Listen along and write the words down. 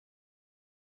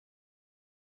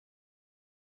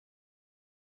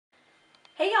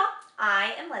Hey y'all,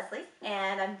 I am Leslie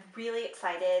and I'm really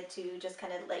excited to just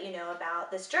kind of let you know about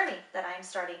this journey that I'm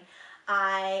starting.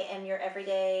 I am your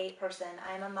everyday person.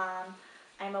 I'm a mom,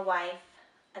 I'm a wife,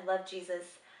 I love Jesus,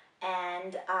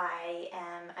 and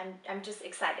I'm just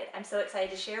excited. I'm so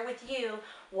excited to share with you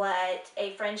what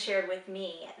a friend shared with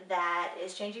me that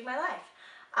is changing my life.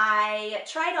 I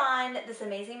tried on this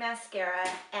amazing mascara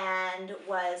and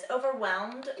was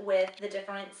overwhelmed with the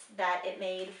difference that it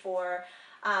made for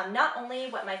not only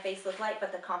what my face looked like,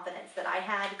 but the confidence that I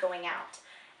had going out.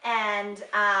 And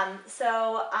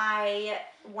so I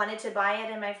wanted to buy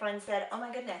it, and my friend said, oh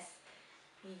my goodness,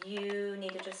 you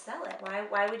need to just sell it.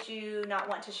 Why would you not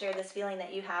want to share this feeling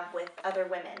that you have with other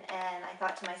women? And I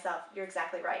thought to myself, you're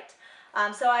exactly right.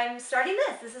 So I'm starting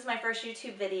this. This is my first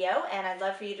YouTube video, and I'd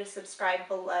love for you to subscribe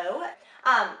below.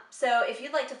 So if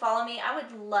you'd like to follow me, I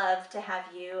would love to have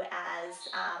you as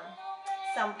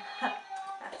some...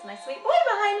 That's my sweet boy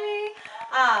behind me.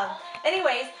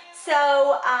 Anyways,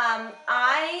 so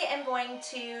I am going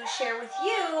to share with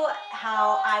you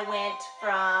how I went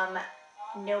from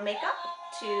no makeup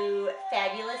to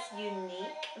fabulous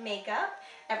Younique makeup.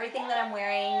 Everything that I'm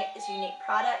wearing is Younique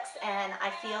products, and I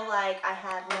feel like I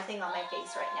have nothing on my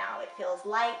face right now. It feels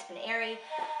light and airy,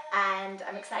 and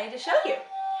I'm excited to show you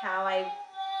how I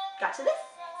got to this.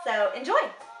 So enjoy.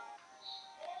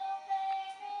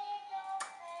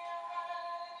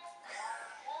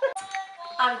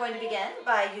 I'm going to begin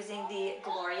by using the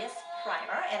Glorious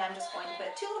Primer, and I'm just going to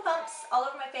put 2 little pumps all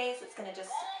over my face. It's going to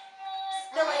just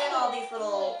fill in all these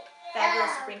little fabulous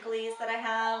wrinklies that I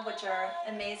have, which are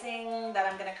amazing, that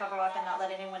I'm going to cover up and not let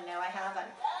anyone know I have.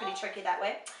 I'm pretty tricky that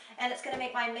way. And it's going to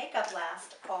make my makeup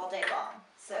last all day long.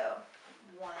 So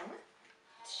 1,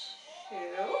 2...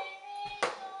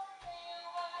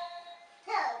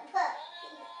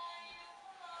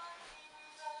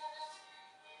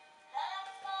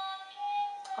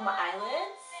 on my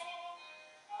eyelids,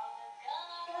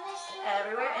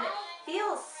 everywhere, and it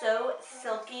feels so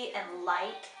silky and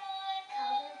light.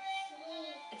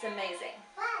 It's amazing.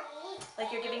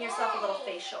 Like you're giving yourself a little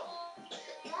facial.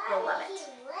 You'll love it.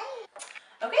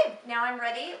 Okay, now I'm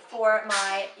ready for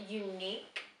my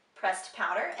Younique pressed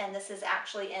powder, and this is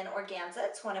actually in organza.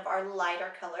 It's one of our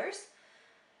lighter colors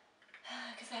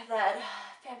because I have that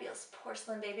fabulous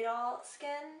porcelain baby doll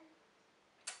skin.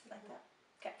 Like that.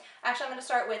 Okay, actually I'm going to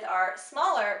start with our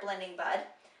smaller blending bud,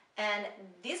 and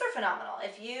these are phenomenal.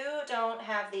 If you don't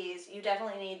have these, you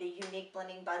definitely need the Younique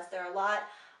blending buds. They're a lot,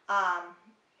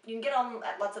 you can get them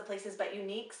at lots of places, but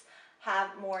Youniques have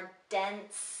more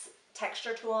dense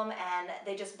texture to them, and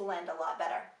they just blend a lot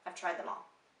better. I've tried them all.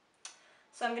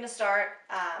 So I'm going to start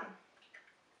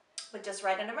with just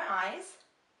right under my eyes.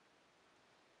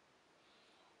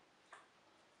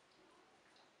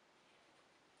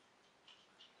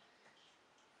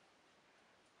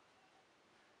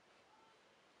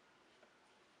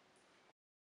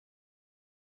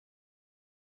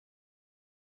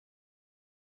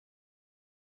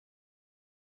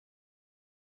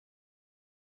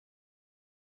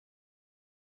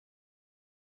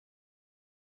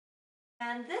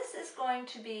 And this is going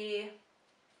to be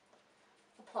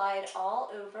applied all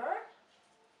over.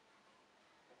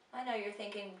 I know you're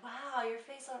thinking, wow, your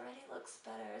face already looks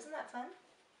better. Isn't that fun?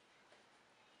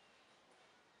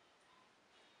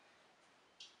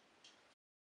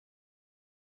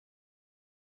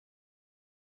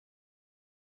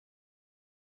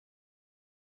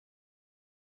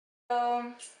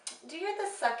 So, do you hear the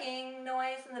sucking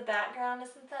noise in the background?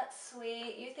 Isn't that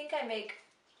sweet? You think I make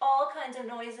all kinds of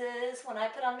noises when I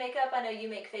put on makeup? I know you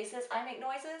make faces. I make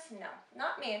noises? No,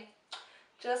 not me.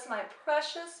 Just my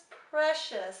precious,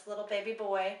 precious little baby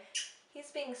boy. He's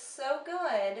being so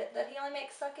good that he only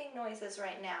makes sucking noises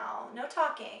right now. No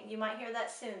talking. You might hear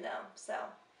that soon though, so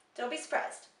don't be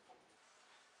surprised.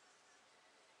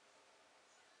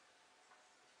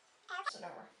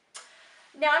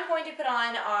 Now I'm going to put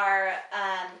on our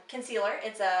concealer.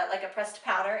 It's like a pressed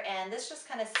powder, and this just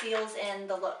kind of seals in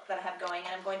the look that I have going,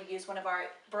 and I'm going to use one of our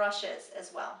brushes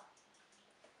as well.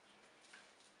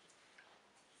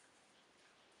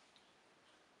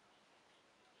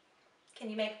 Can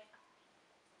you make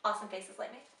awesome faces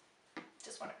like me?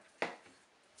 Just wondering.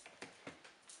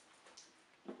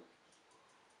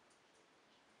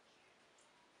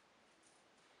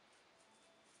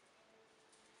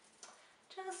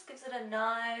 Just gives it a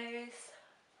nice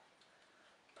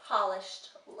polished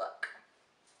look.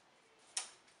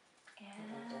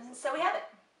 And so we have it.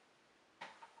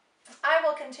 I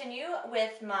will continue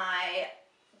with my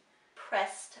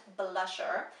pressed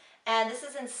blusher, and this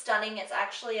is in Stunning. It's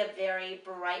actually a very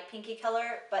bright pinky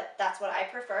color, but that's what I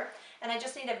prefer. And I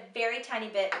just need a very tiny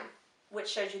bit which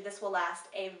shows you this will last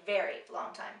a very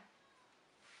long time.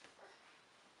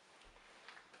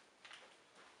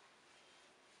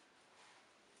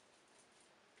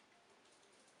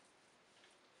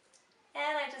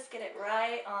 And I just get it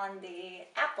right on the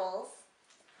apples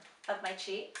of my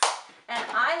cheeks. And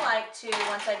I like to,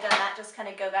 once I've done that, just kind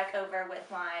of go back over with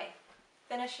my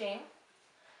finishing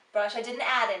brush. I didn't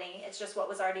add any, it's just what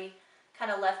was already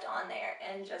kind of left on there,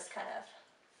 and just kind of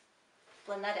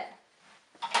blend that in.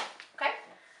 Okay?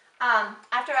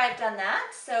 After I've done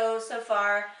that, so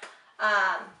far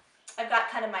I've got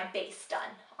kind of my base done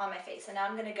on my face, and now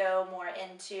I'm going to go more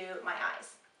into my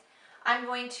eyes. I'm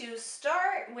going to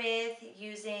start with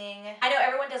using, I know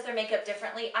everyone does their makeup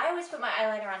differently. I always put my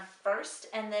eyeliner on first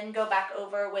and then go back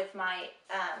over with my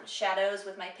shadows,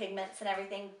 with my pigments and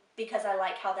everything, because I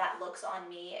like how that looks on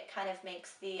me. It kind of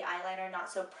makes the eyeliner not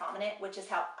so prominent, which is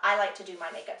how I like to do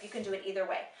my makeup. You can do it either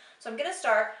way. So I'm going to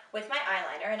start with my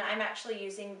eyeliner, and I'm actually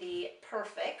using the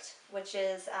Perfect, which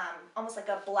is almost like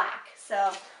a black.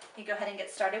 So you go ahead and get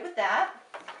started with that.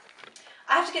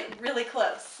 I have to get really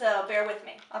close, so bear with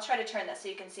me. I'll try to turn this so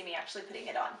you can see me actually putting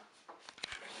it on.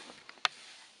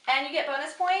 And you get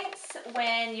bonus points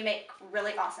when you make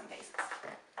really awesome faces.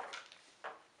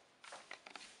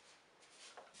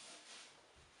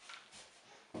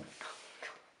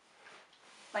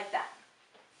 Like that.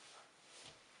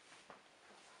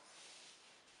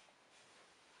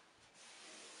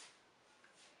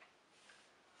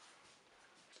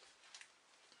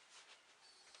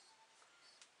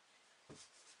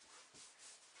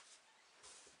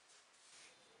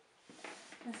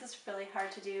 This is really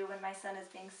hard to do when my son is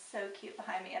being so cute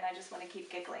behind me and I just want to keep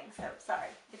giggling, so sorry.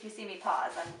 If you see me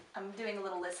pause, I'm doing a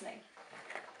little listening.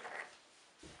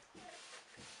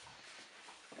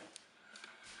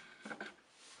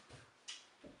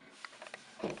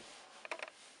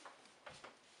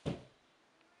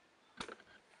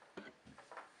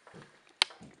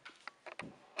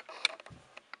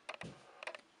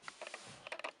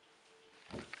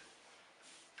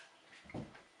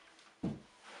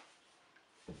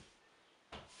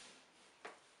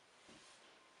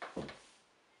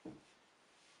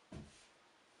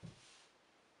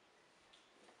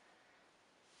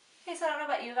 Okay, so I don't know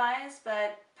about you guys,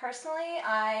 but personally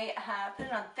I have put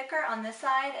it on thicker on this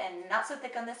side and not so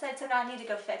thick on this side, so now I need to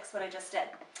go fix what I just did.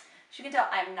 As you can tell,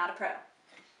 I'm not a pro,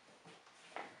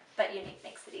 but Younique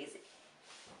makes it easy.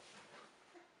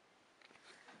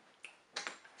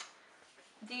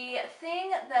 The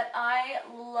thing that I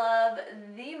love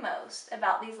the most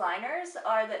about these liners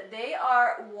are that they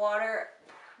are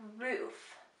waterproof.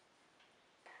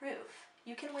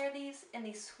 You can wear these in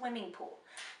the swimming pool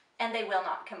and they will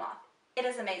not come off. It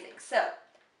is amazing. So,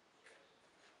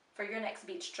 for your next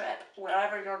beach trip,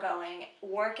 wherever you're going,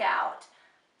 work out,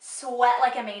 sweat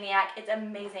like a maniac, it's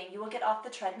amazing. You will get off the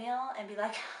treadmill and be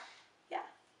like, yeah,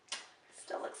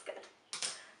 still looks good.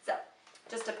 So,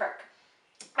 just a perk.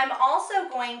 I'm also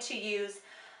going to use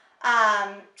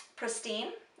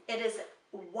Pristine. It is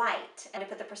white, and I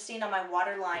put the Pristine on my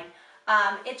waterline.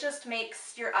 It just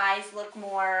makes your eyes look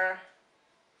more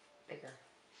bigger.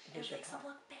 It makes them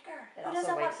look bigger. It Who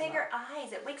doesn't want bigger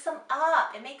eyes? It wakes them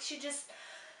up. It makes you just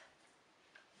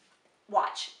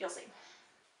watch. You'll see.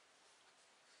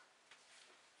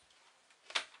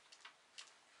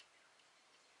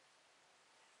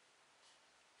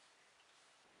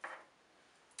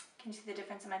 Can you see the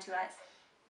difference in my two eyes?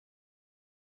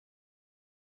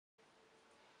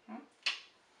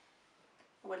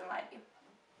 I wouldn't lie to you.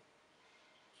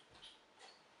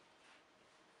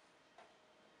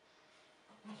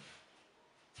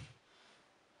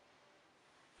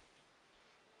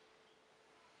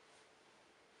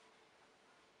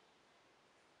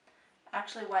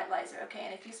 Actually, white lies are okay.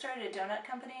 And if you started a donut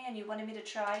company and you wanted me to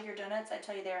try your donuts, I'd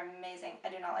tell you they're amazing. I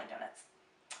do not like donuts,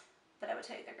 but I would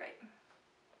tell you they're great.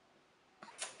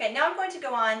 Okay, now I'm going to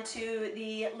go on to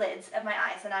the lids of my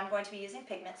eyes, and I'm going to be using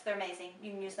pigments. They're amazing.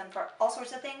 You can use them for all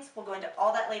sorts of things. We'll go into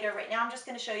all that later. Right now I'm just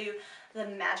going to show you the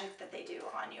magic that they do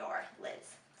on your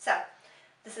lids. So,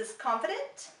 this is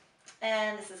Confident,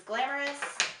 and this is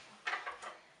Glamorous.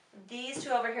 These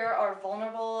two over here are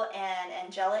Vulnerable and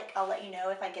Angelic. I'll let you know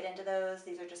if I get into those.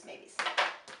 These are just maybes.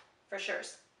 For sure.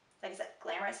 Like I said,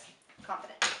 Glamorous,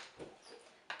 Confident.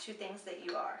 Two things that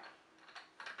you are.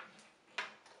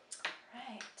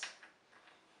 Right.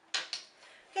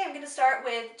 Okay, I'm going to start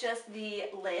with just the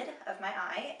lid of my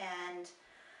eye, and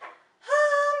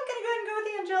I'm going to go ahead and go with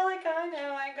the Angelic. I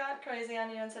know I got crazy on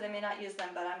you and said I may not use them,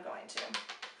 but I'm going to.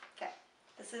 Okay,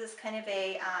 this is kind of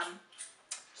a,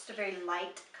 just a very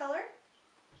light color,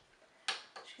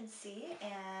 as you can see,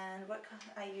 and what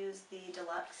I use the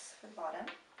Deluxe for the bottom,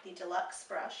 the Deluxe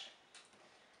brush.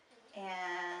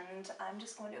 And I'm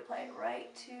just going to apply it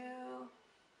right to,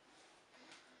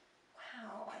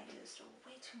 wow, I used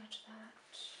way too much of that.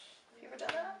 Have you ever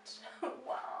done that?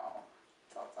 Wow,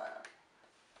 it's all that.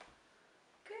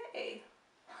 Okay.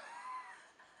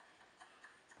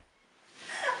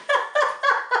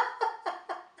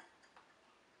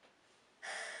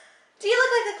 Do you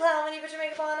look like a clown when you put your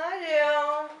makeup on?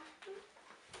 I do.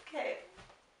 Okay.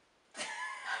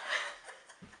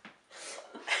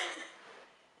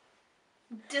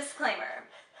 Disclaimer.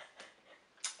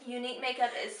 Younique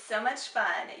makeup is so much fun.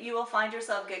 You will find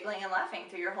yourself giggling and laughing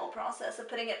through your whole process of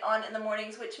putting it on in the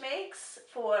mornings, which makes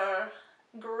for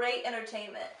great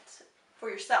entertainment for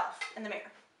yourself in the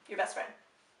mirror, your best friend.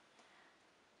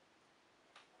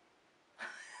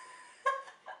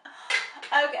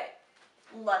 Okay,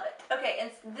 love it. Okay,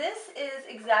 and this is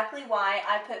exactly why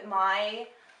I put my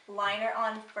liner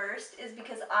on first, is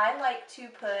because I like to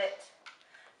put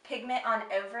pigment on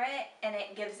over it, and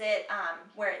it gives it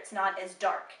where it's not as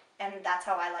dark, and that's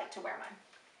how I like to wear mine.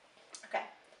 Okay,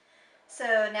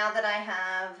 so now that I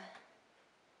have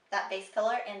that base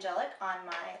color Angelic on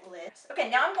my lids. Okay,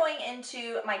 now I'm going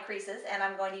into my creases, and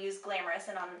I'm going to use Glamorous,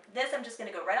 and on this I'm just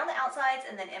going to go right on the outsides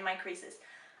and then in my creases.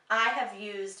 I have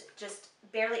used just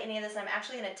barely any of this, and I'm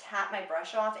actually going to tap my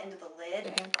brush off into the lid.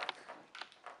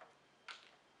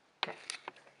 Okay.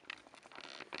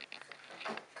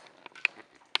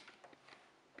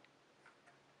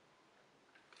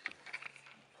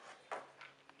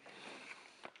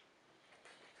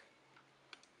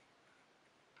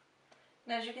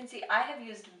 Now, as you can see, I have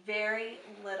used very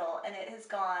little, and it has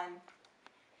gone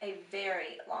a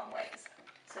very long ways.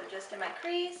 So just in my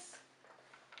crease,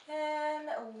 and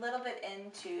a little bit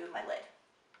into my lid.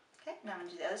 Okay, now I'm going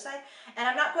to do the other side. And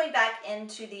I'm not going back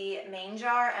into the main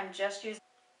jar, I'm just using...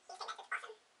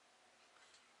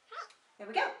 There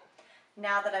we go.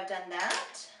 Now that I've done that,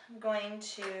 I'm going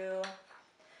to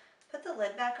put the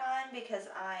lid back on because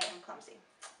I am clumsy,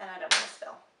 and I don't want to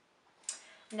spill.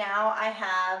 Now I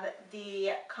have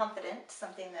the Confident,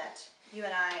 something that you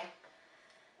and I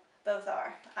both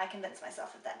are. I convince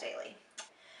myself of that daily.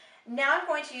 Now I'm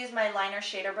going to use my liner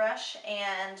shader brush,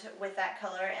 and with that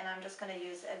color, and I'm just going to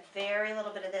use a very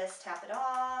little bit of this, tap it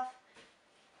off,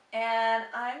 and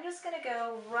I'm just going to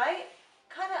go right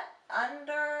kind of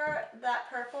under that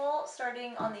purple,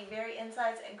 starting on the very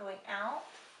insides and going out,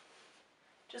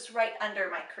 just right under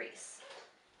my crease.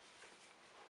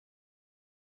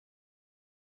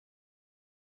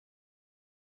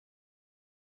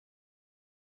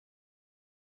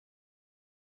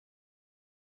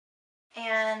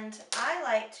 And I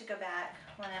like to go back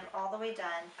when I'm all the way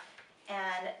done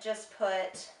and just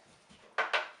put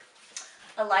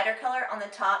a lighter color on the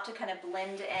top to kind of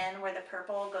blend in where the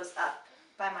purple goes up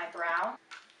by my brow.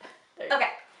 Okay,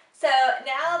 so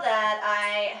now that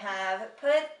I have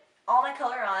put all my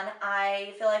color on,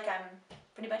 I feel like I'm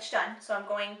pretty much done. So I'm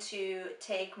going to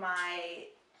take my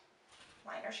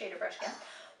liner shader brush again,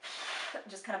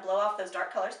 just kind of blow off those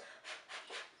dark colors,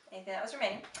 anything that was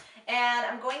remaining. And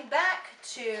I'm going back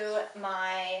to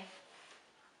my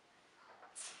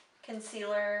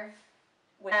concealer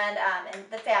and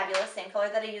the Fabulous, same color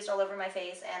that I used all over my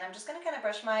face, and I'm just going to kind of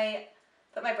put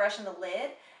my brush in the lid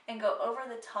and go over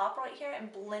the top right here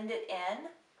and blend it in,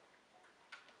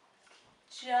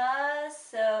 just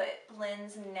so it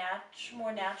blends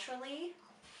more naturally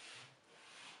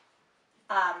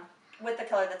with the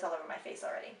color that's all over my face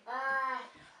already.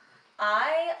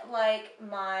 I like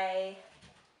my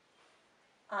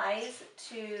eyes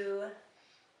to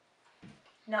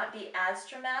not be as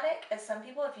dramatic as some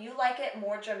people. If you like it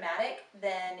more dramatic,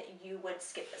 then you would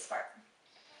skip this part.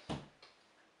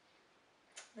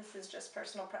 This is just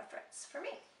personal preference for me.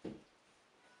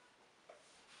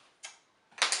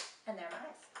 And there are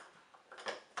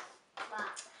my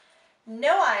eyes.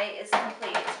 No eye is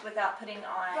complete without putting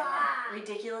on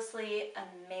ridiculously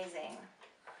amazing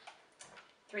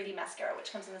 3D mascara,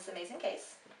 which comes in this amazing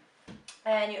case.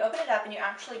 And you open it up and you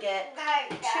actually get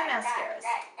two mascaras.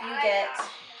 You get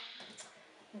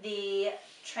the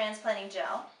transplanting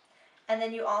gel, and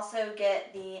then you also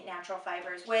get the natural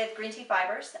fibers with green tea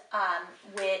fibers,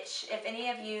 which if any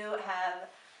of you have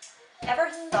ever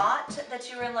thought that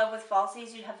you were in love with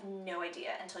falsies, you have no idea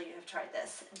until you have tried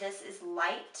this. This is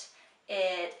light.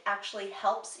 It actually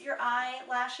helps your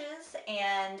eyelashes,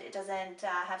 and it doesn't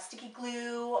have sticky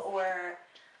glue or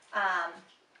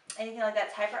anything like that.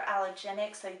 It's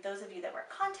hyperallergenic, so those of you that wear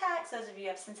contacts, those of you who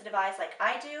have sensitive eyes like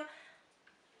I do,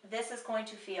 this is going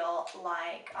to feel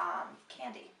like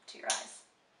candy to your eyes.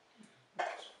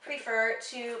 Prefer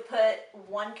to put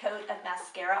one coat of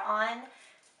mascara on,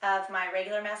 of my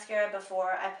regular mascara,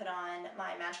 before I put on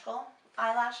my Magical.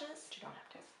 eyelashes. But you don't have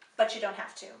to. But you don't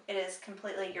have to. It is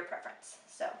completely your preference.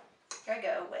 So here I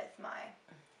go with my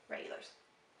regulars.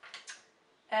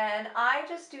 And I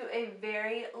just do a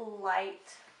very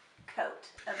light coat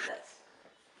of this.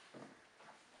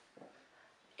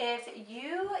 If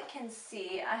you can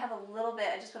see, I have a little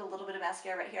bit, I just put a little bit of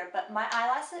mascara right here, but my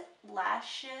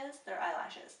their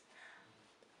eyelashes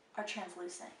are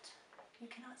translucent. You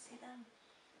cannot see them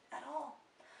at all.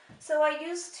 So I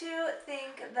used to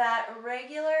think that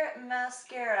regular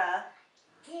mascara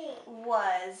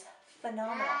was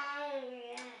phenomenal.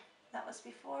 That was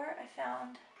before I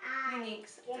found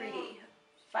Younique's 3D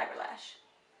Fiber Lash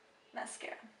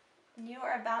mascara. You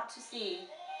are about to see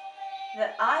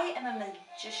that I am a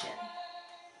magician.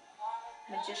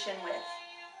 Magician with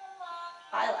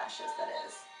eyelashes, that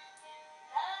is.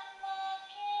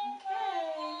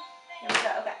 Okay. Here we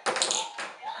go. Okay.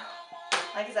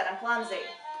 Like I said, I'm clumsy.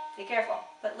 Be careful.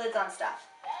 Put lids on stuff.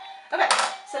 Okay.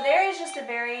 So there is just a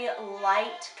very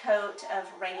light coat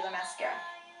of regular mascara.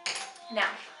 Now,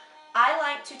 I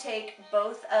like to take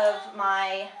both of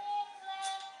my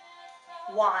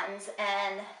wands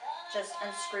and just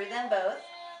unscrew them both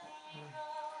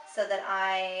so that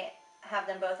I have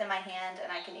them both in my hand and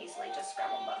I can easily just grab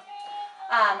them both.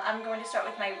 I'm going to start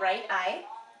with my right eye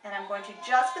and I'm going to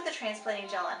just put the transplanting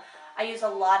gel on. I use a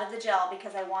lot of the gel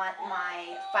because I want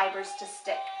my fibers to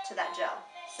stick to that gel.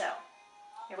 So,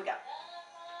 here we go.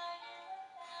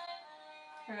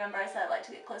 Remember I said I like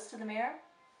to get close to the mirror?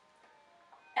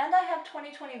 And I have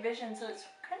 20/20 vision, so it's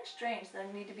kind of strange that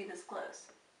I need to be this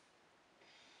close.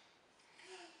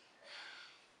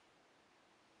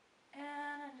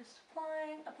 And I'm just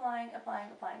applying.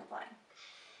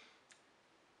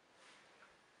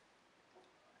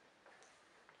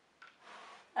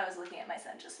 I was looking at my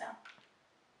son just now.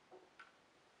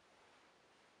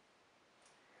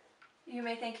 You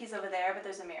may think he's over there, but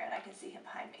there's a mirror and I can see him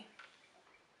behind me.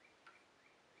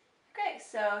 Okay,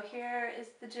 so here is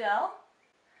the gel.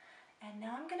 And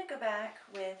now I'm going to go back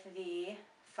with the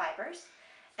fibers.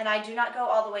 And I do not go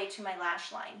all the way to my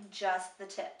lash line, just the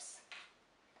tips.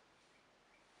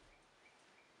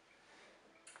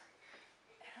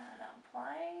 And I'm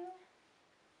applying.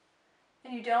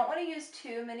 And you don't want to use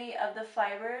too many of the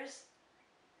fibers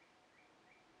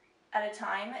at a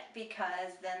time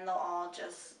because then they'll all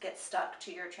just get stuck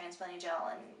to your transplanting gel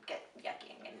and get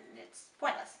yucky and it's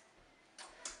pointless.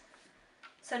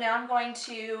 So now I'm going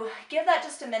to give that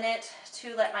just a minute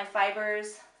to let my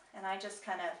fibers, and I just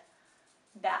kind of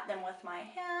bat them with my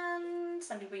hand.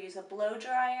 Some people use a blow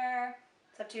dryer.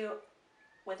 It's up to you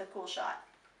with a cool shot.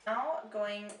 Now I'm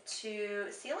going to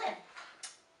seal in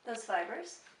those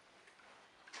fibers.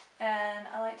 And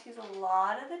I like to use a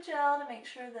lot of the gel to make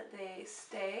sure that they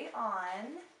stay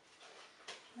on,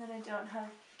 that I don't have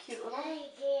cute little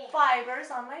fibers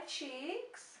on my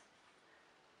cheeks.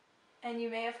 And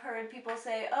you may have heard people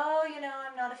say, oh, you know,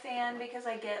 I'm not a fan because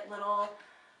I get little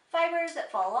fibers that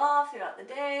fall off throughout the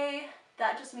day.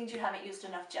 That just means you haven't used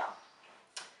enough gel,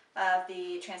 of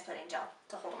the transplanting gel,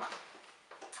 to hold them on.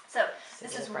 So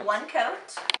this is one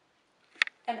coat,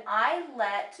 and I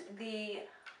let the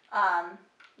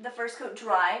first coat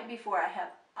dry before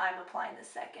I'm applying the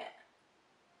second.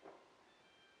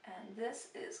 And this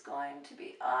is going to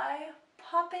be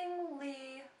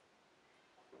eye-poppingly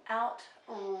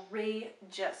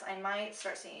outrageous. I might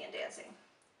start singing and dancing.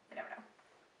 I never know.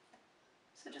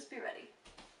 So just be ready.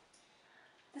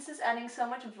 This is adding so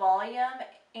much volume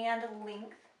and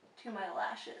length to my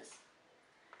lashes.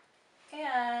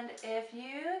 And if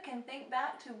you can think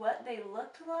back to what they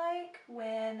looked like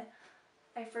when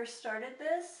I first started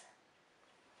this,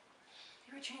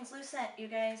 they were translucent, you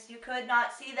guys. You could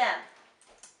not see them.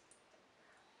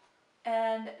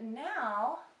 And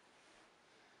now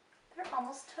they're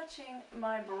almost touching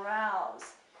my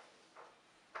brows.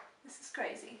 This is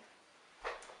crazy.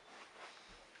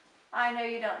 I know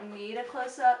you don't need a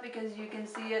close-up because you can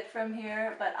see it from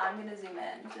here, but I'm going to zoom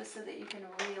in just so that you can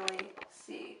really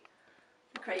see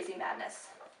the crazy madness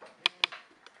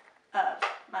of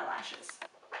my lashes.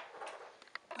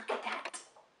 Look at that.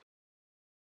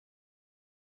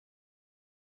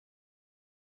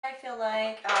 I feel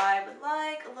like I would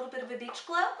like a little bit of a beach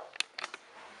glow.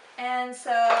 And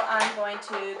so I'm going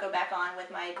to go back on with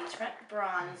my beachfront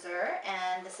bronzer,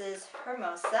 and this is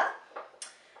Hermosa.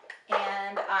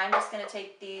 And I'm just going to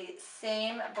take the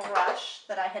same brush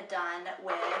that I had done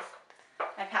with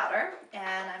my powder,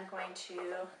 and I'm going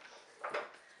to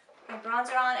put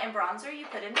bronzer on. And bronzer, you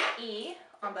put in an E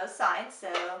on both sides,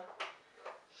 so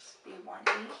this will be one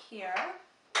E here,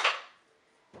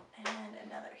 and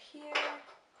another here,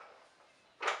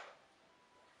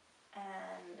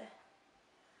 and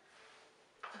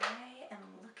I am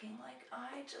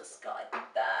just got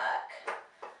back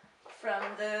from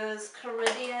those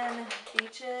Caribbean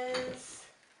beaches.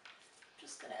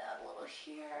 Just gonna add a little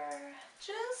here,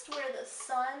 just where the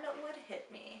sun would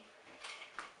hit me.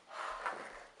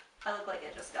 I look like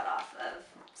I just got off of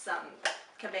some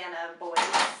Cabana Boy's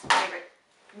favorite.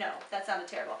 No, that sounded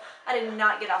terrible. I did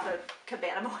not get off a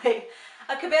Cabana Boy.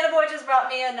 A Cabana Boy just brought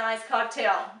me a nice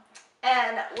cocktail.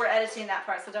 And we're editing that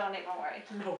part, so don't even worry.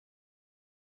 No.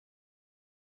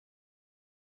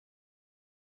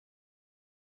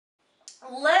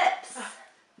 Lips.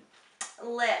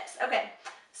 Lips. Okay,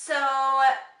 so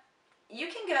you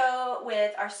can go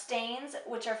with our stains,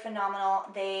 which are phenomenal.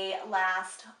 They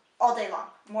last all day long,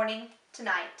 morning to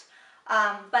night.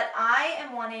 But I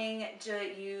am wanting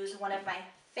to use one of my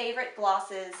favorite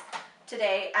glosses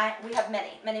today. We have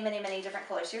many different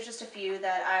colors. Here's just a few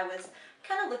that I was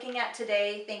kind of looking at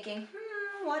today, thinking,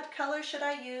 what color should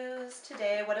I use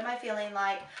today? What am I feeling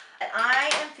like? And I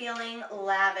am feeling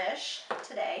lavish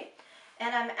today.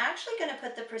 And I'm actually going to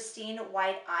put the Pristine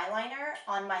White Eyeliner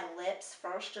on my lips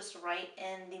first, just right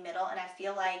in the middle. And I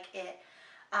feel like it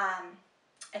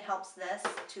helps this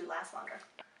to last longer.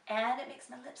 And it makes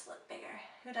my lips look bigger.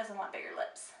 Who doesn't want bigger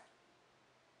lips?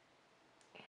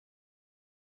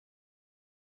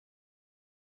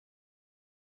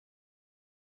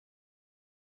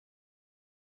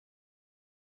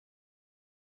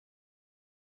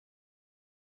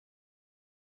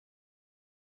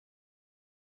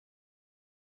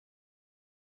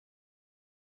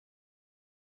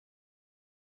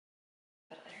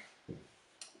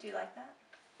 Do you like that?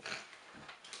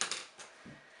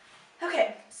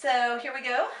 Okay, so here we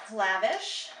go.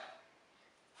 Lavish.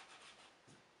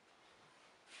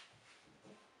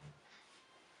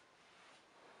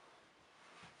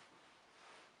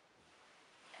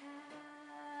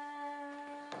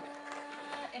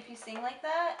 If you sing like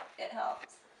that, it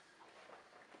helps.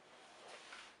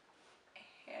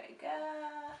 Here we go.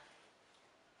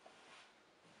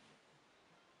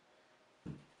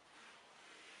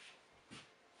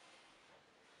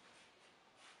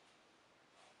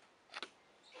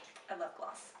 I love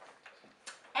gloss.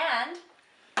 And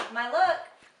my look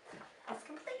is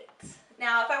complete.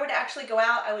 Now, if I were to actually go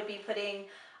out, I would be putting,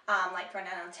 like for an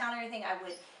out of town or anything, I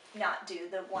would not do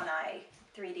the One Eye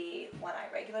 3D One Eye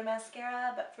regular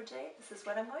mascara, but for today, this is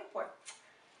what I'm going for.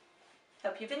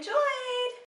 Hope you've enjoyed.